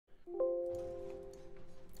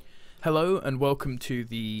Hello and welcome to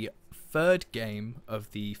the third game of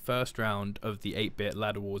the first round of the 8-bit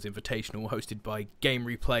Ladderwars Invitational hosted by Game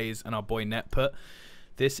Replays and our boy Netput.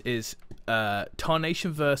 This is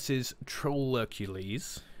Tarnation versus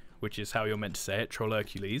TrolerKules, which is how you're meant to say it,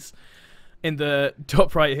 TrolerKules. In the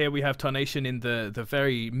top right here we have Tarnation in the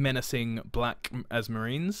very menacing black as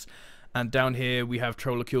Marines, and down here we have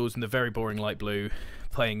TrolerKules in the very boring light blue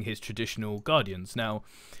playing his traditional Guardians. Now,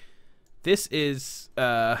 this is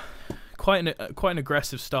quite an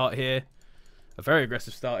aggressive start here, a very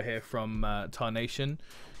aggressive start here from Tarnation,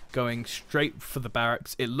 going straight for the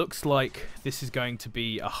barracks. It looks like this is going to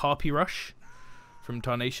be a Harpy rush from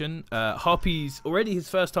Tarnation. Harpy's already his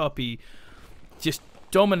first Harpy just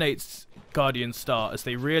dominates Guardian's start, as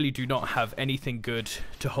they really do not have anything good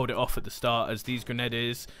to hold it off at the start, as these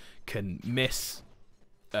grenadiers can miss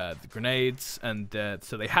the grenades, and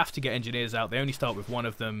so they have to get engineers out. They only start with one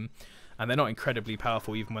of them, and they're not incredibly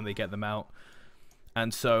powerful even when they get them out.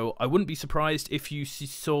 And so I wouldn't be surprised if you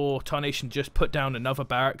saw Tarnation just put down another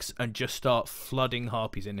barracks and just start flooding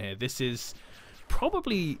Harpies in here. This is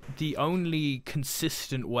probably the only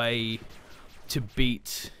consistent way to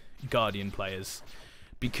beat Guardian players,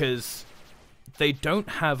 because they don't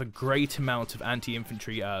have a great amount of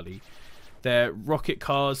anti-infantry early. Their rocket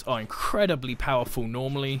cars are incredibly powerful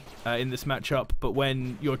normally in this matchup, but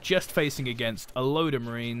when you're just facing against a load of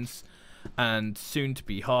Marines and soon to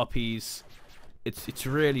be Harpies, it's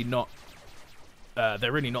really not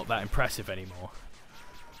they're really not that impressive anymore.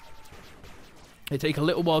 They take a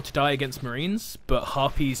little while to die against Marines, but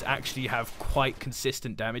Harpies actually have quite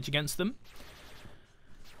consistent damage against them,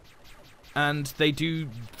 and they do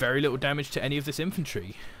very little damage to any of this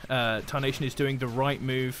infantry. Tarnation is doing the right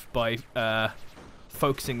move by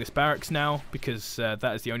focusing this barracks now, because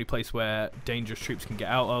that is the only place where dangerous troops can get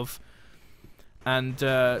out of. And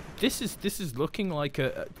this is looking like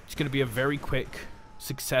it's going to be a very quick,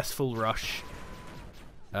 successful rush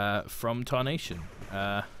from Tarnation.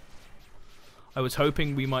 I was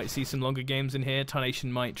hoping we might see some longer games in here.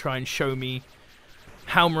 Tarnation might try and show me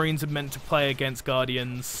how Marines are meant to play against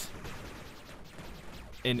Guardians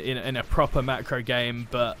in a proper macro game,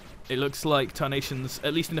 but it looks like Tarnation's,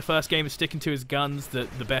 at least in the first game, is sticking to his guns, that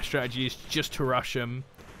the best strategy is just to rush him.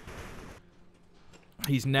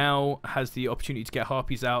 He's now has the opportunity to get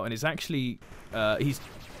Harpies out, and is actually he's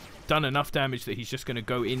done enough damage that he's just going to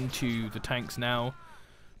go into the tanks now.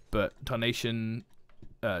 But Tarnation,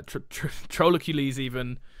 TrolerKules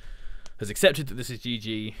even, has accepted that this is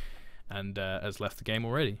GG and has left the game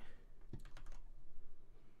already.